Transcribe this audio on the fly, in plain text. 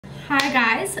Hi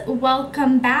guys,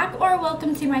 welcome back or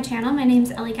welcome to my channel. My name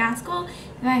is Elly Gaskell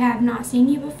if I have not seen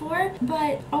you before,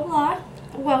 but hola,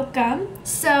 welcome.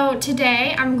 So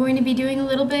today I'm going to be doing a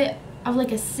little bit of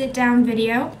like a sit down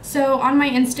video. So on my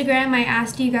Instagram I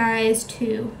asked you guys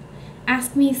to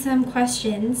ask me some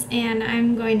questions and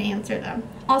I'm going to answer them.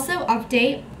 Also,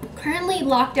 update, currently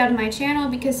locked out of my channel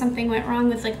because something went wrong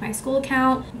with like my school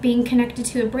account being connected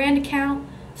to a brand account.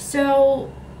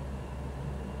 So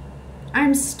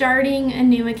I'm starting a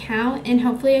new account and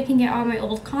hopefully I can get all my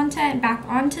old content back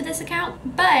onto this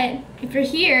account. But if you're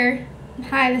here,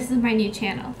 hi, this is my new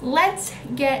channel. Let's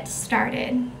get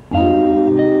started.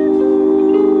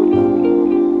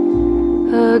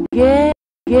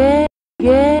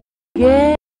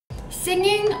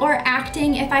 Singing or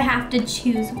acting if I have to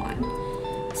choose one.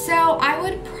 So I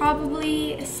would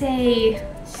probably say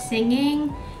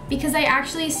singing, because I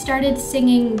actually started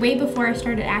singing way before I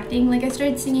started acting. Like I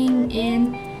started singing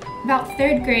in about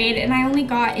 3rd grade and I only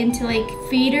got into like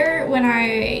theater when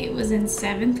I was in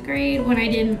 7th grade when I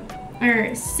did, or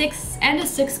end of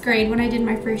 6th grade when I did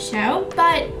my first show.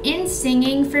 But in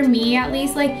singing, for me at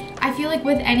least, like I feel like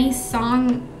with any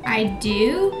song I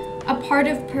do, a part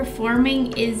of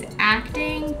performing is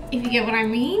acting, if you get what I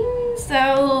mean.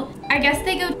 So I guess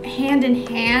they go hand in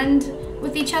hand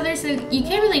with each other, so you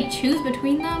can't really choose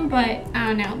between them, but I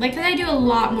don't know, like, cause I do a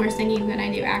lot more singing than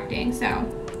I do acting, so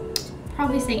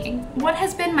probably singing. What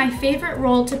has been my favorite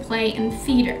role to play in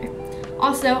theater?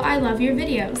 Also, I love your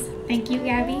videos. Thank you,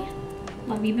 Gabby.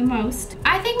 Love you the most.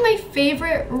 I think my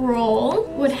favorite role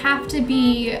would have to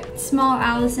be Small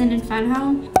Allison in Fun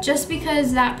Home, just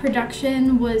because that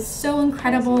production was so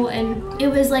incredible and it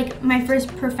was like my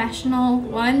first professional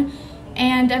one.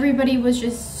 And everybody was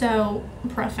just so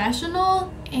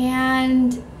professional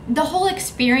and the whole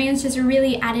experience just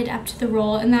really added up to the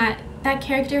role, and that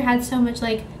character had so much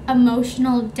like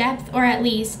emotional depth, or at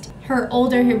least her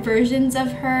versions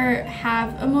of her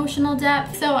have emotional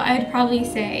depth. So I'd probably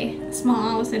say Small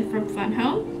Allison from Fun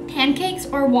Home. Pancakes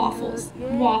or waffles?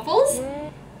 Waffles,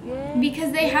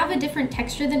 because they have a different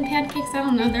texture than pancakes. I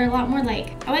don't know, they're a lot more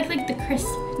like, I like the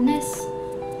crispness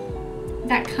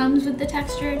that comes with the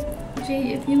texture.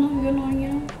 If you know, you know, you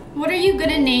know. What are you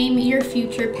gonna name your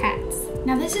future pets?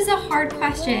 Now this is a hard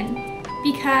question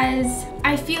because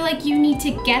I feel like you need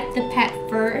to get the pet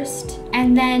first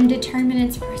and then determine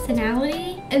its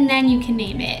personality and then you can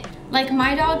name it. Like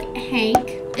my dog Hank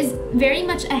is very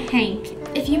much a Hank.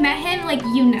 If you met him, like,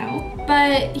 you know,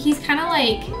 but he's kind of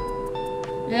like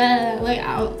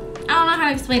I don't know how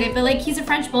to explain it, but like he's a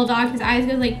French bulldog. His eyes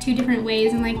go like 2 different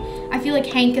ways, and like I feel like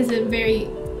Hank is a very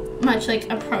much like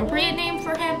appropriate name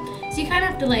for him, so you kind of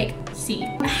have to like see.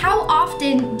 How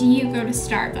often do you go to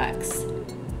Starbucks?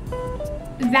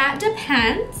 That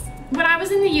depends. When I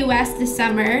was in the US this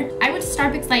summer, I went to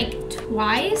Starbucks like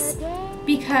twice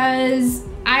because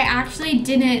I actually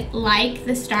didn't like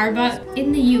the Starbucks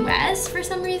in the US for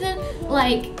some reason.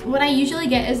 Like what I usually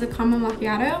get is a caramel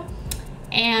macchiato,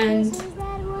 and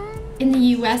in the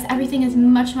US everything is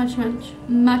much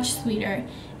sweeter.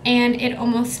 And it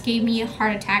almost gave me a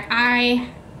heart attack.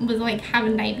 I was like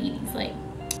having diabetes, like.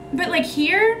 But like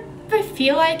here, if I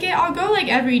feel like it, I'll go like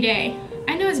every day.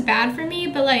 I know it's bad for me,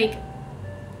 but like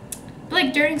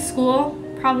during school,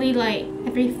 probably like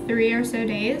every 3 or so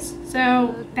days.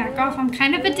 So back off, I'm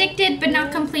kind of addicted, but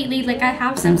not completely. Like I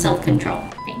have some self-control.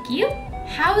 Thank you.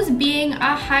 How's being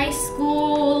a high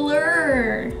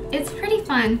schooler? It's pretty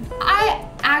fun.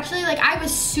 Actually, like, I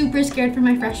was super scared for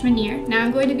my freshman year. Now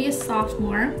I'm going to be a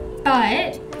sophomore,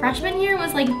 but freshman year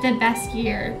was like the best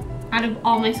year out of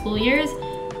all my school years,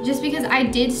 just because I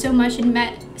did so much and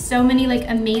met so many like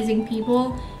amazing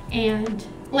people, and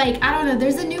like, I don't know,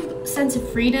 there's a new sense of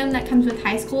freedom that comes with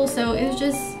high school. So it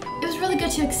was really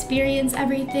good to experience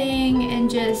everything, and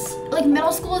just like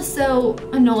middle school is so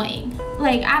annoying.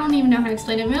 Like, I don't even know how to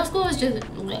explain it. Middle school is just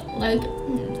like,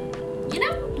 you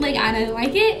know, like I didn't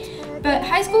like it. But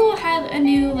high school had a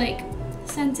new like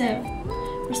sense of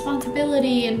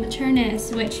responsibility and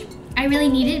matureness, which I really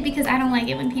needed because I don't like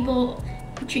it when people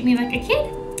treat me like a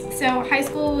kid. So high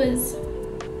school was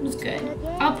good.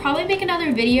 I'll probably make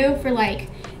another video for like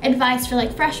advice for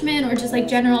like freshmen or just like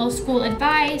general school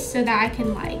advice, so that I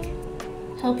can like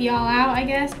help y'all out, I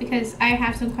guess, because I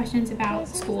have some questions about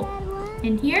school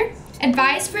in here.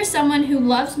 Advice for someone who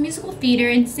loves musical theater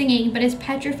and singing but is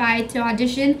petrified to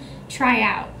audition, try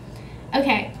out.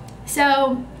 Okay,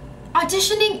 so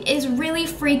auditioning is really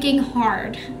freaking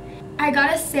hard. I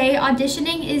gotta say,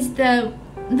 auditioning is the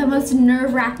most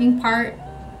nerve-wracking part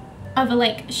of a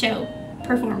like show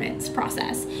performance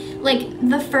process. Like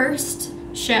the first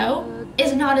show,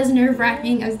 is not as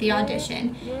nerve-wracking as the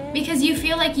audition, because you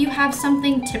feel like you have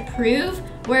something to prove,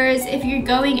 whereas if you're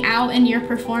going out and you're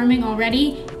performing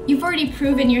already, you've already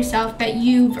proven yourself that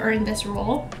you've earned this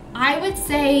role. I would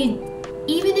say,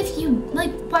 even if you,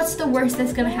 like, what's the worst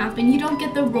that's gonna happen? You don't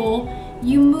get the role,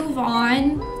 you move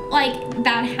on, like,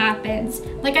 that happens.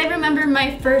 Like, I remember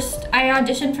I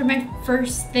auditioned for my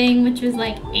first thing, which was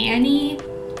like Annie,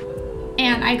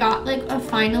 and I got like a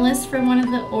finalist for one of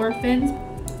the orphans,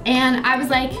 and I was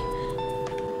like,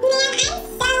 man, I'm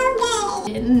so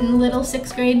good. And little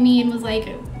 6th grade me and was like,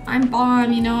 I'm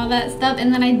bomb, you know, all that stuff,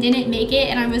 and then I didn't make it,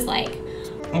 and I was like,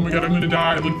 oh my god, I'm gonna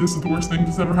die, like this is the worst thing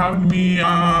that's ever happened to me.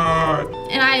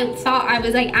 And I thought I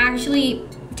was like actually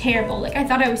terrible, like I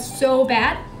thought I was so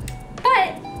bad,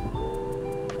 but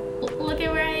look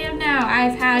at where I am now.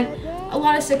 I've had a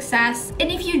lot of success,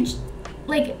 and if you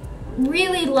like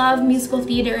really love musical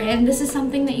theater and this is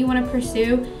something that you want to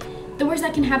pursue, the worst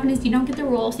that can happen is you don't get the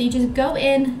role, so you just go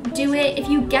in, do it. If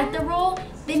you get the role,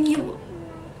 then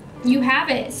you have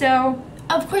it. So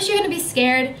of course you're gonna be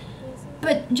scared,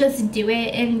 but just do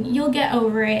it and you'll get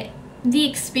over it. The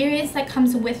experience that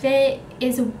comes with it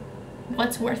is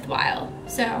what's worthwhile.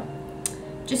 So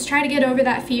just try to get over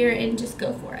that fear and just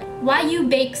go for it. Why you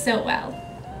bake so well?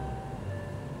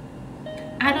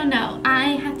 I don't know.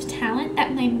 I have talent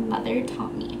that my mother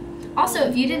taught me. Also,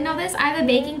 if you didn't know this, I have a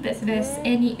baking business,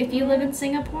 and if you live in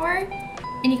Singapore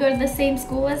and you go to the same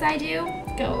school as I do,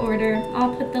 go order.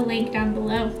 I'll put the link down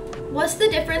below. What's the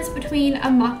difference between a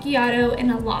macchiato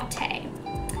and a latte?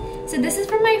 So this is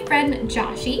from my friend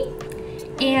Joshi,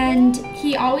 and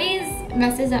he always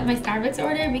messes up my Starbucks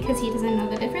order because he doesn't know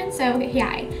the difference. So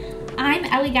hi, I'm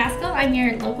Elly Gaskell. I'm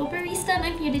your local barista, and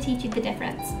I'm here to teach you the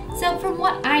difference. So from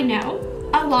what I know,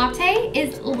 a latte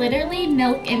is literally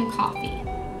milk and coffee.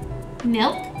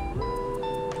 Milk,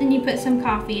 and you put some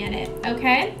coffee in it,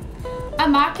 okay? A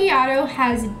macchiato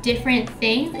has different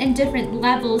things and different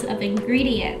levels of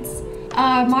ingredients.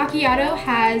 A macchiato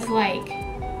has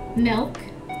like milk,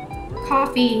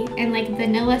 coffee, and like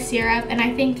vanilla syrup, and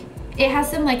I think it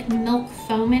has some like milk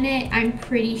foam in it, I'm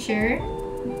pretty sure,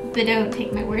 but don't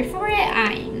take my word for it,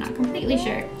 I'm not completely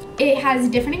sure. It has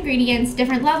different ingredients,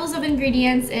 different levels of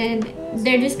ingredients, and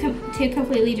they're just two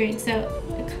completely drinks. So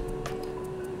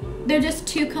they're just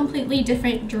two completely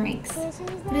different drinks.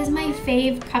 What is my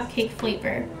fave cupcake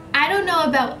flavor? I don't know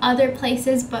about other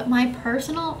places, but my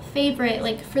personal favorite,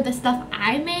 like for the stuff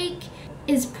I make,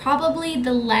 is probably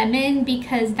the lemon,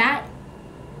 because that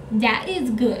is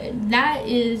good. That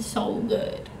is so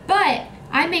good. But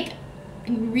I make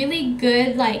really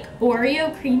good like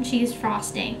Oreo cream cheese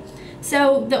frosting.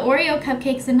 So the Oreo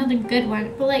cupcake's another good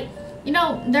one. But like, you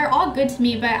know, they're all good to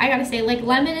me, but I gotta say, like,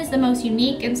 lemon is the most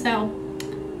unique, and so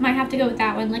might have to go with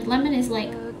that one. Like, lemon is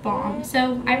like bomb.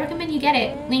 So I recommend you get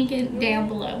it. Link it down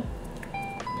below.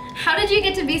 How did you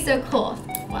get to be so cool?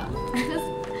 Well,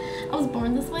 I was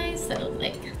born this way, so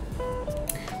like,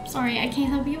 sorry, I can't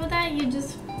help you with that. You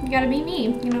gotta be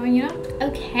me, you know?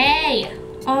 Okay,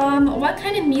 what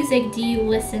kind of music do you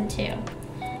listen to?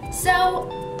 So,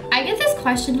 I get this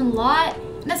question a lot,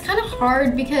 and that's kind of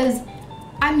hard because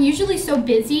I'm usually so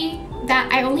busy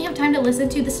that I only have time to listen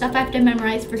to the stuff I have to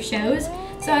memorize for shows.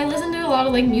 So I listen to a lot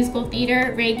of like musical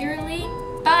theater regularly,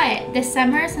 but this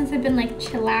summer, since I've been like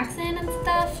chillaxing and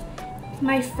stuff,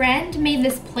 my friend made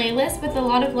this playlist with a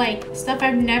lot of like stuff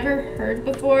I've never heard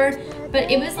before, but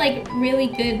it was like really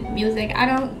good music. I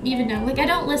don't even know, like I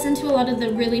don't listen to a lot of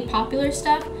the really popular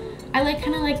stuff. I like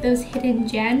kind of like those hidden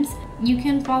gems. You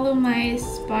can follow my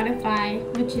Spotify,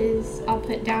 which is, I'll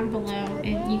put down below,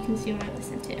 and you can see what I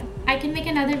listen to. I can make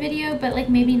another video, but like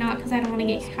maybe not, because I don't want to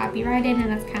get copyrighted, and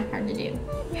that's kind of hard to do.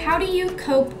 How do you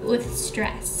cope with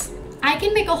stress? I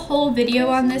can make a whole video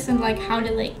on this and like how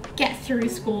to like get through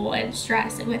school and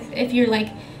stress if you're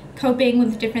like coping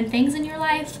with different things in your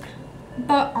life.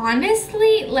 But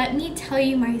honestly, let me tell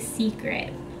you my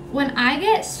secret. When I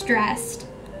get stressed,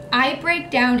 I break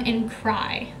down and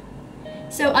cry.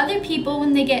 So other people,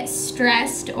 when they get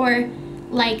stressed or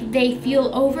like they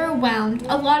feel overwhelmed,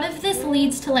 a lot of this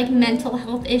leads to like mental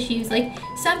health issues. Like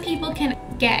some people can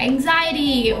get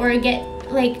anxiety or get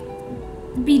like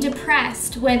be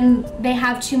depressed when they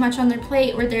have too much on their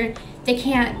plate or they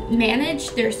can't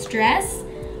manage their stress.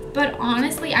 But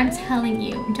honestly, I'm telling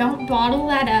you, don't bottle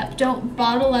that up. Don't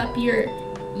bottle up your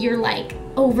like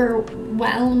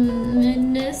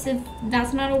overwhelmedness, if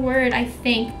that's not a word, I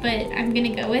think, but I'm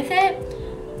gonna go with it.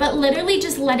 But literally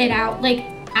just let it out. Like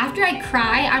after I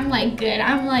cry, I'm like good.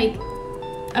 I'm like,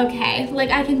 okay, like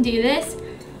I can do this.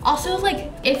 Also,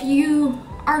 like if you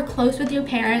are close with your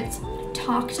parents,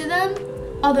 talk to them.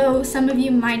 Although some of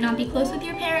you might not be close with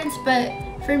your parents, but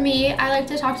For me, I like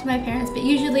to talk to my parents, but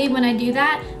usually when I do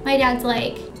that, my dad's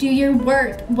like, do your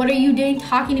work. What are you doing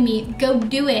talking to me? Go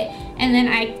do it. And then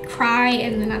I cry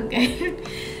and then I'm good.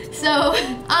 So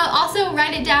also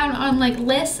write it down on like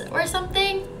lists or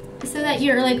something so that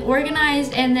you're like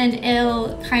organized, and then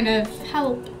it'll kind of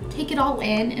help take it all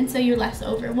in, and so you're less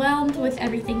overwhelmed with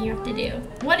everything you have to do.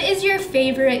 What is your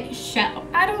favorite show?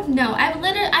 I don't know.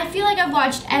 I feel like I've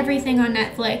watched everything on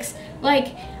Netflix.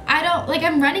 Like,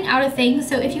 I'm running out of things,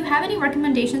 so if you have any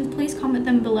recommendations, please comment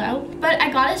them below. But I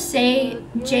gotta say,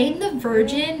 Jane the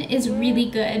Virgin is really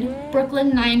good.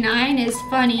 Brooklyn Nine-Nine is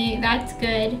funny, that's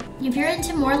good. If you're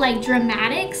into more like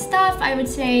dramatic stuff, I would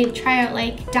say try out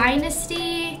like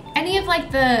Dynasty. Any of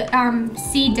like the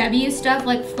CW stuff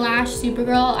like Flash,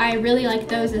 Supergirl, I really like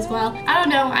those as well. I don't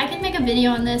know, I can make a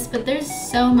video on this, but there's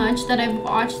so much that I've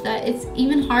watched that it's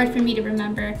even hard for me to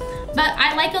remember. But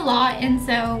I like a lot, and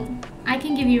so I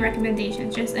can give you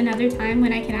recommendations just another time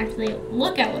when I can actually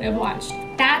look at what I've watched.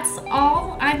 That's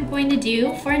all I'm going to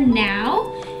do for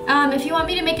now. If you want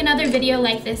me to make another video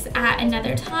like this at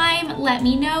another time, let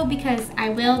me know, because I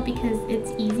will, because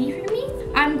it's easy for me.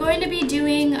 I'm going to be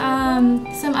doing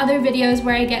some other videos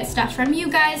where I get stuff from you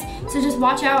guys, so just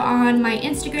watch out on my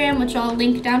Instagram, which I'll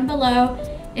link down below,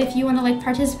 if you want to like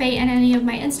participate in any of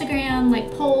my Instagram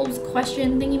like polls,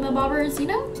 question thingy-mabobbers, you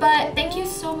know. But thank you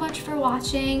so much for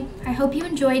watching. I hope you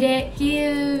enjoyed it.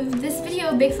 Give this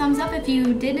video a big thumbs up if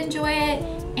you did enjoy it,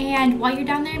 and while you're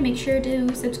down there, make sure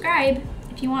to subscribe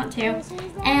if you want to.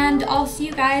 And I'll see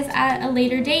you guys at a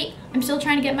later date. I'm still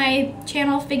trying to get my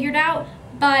channel figured out,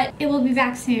 but it will be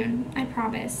back soon, I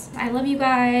promise. I love you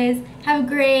guys. Have a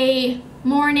great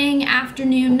morning,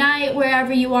 afternoon, night,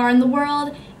 wherever you are in the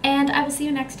world, and I will see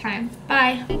you next time.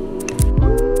 Bye.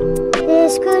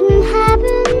 This couldn't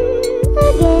happen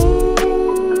again.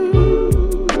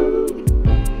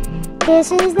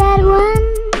 This is that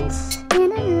once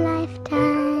in a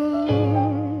lifetime.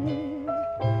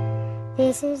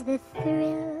 This is the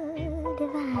thrill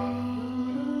divine.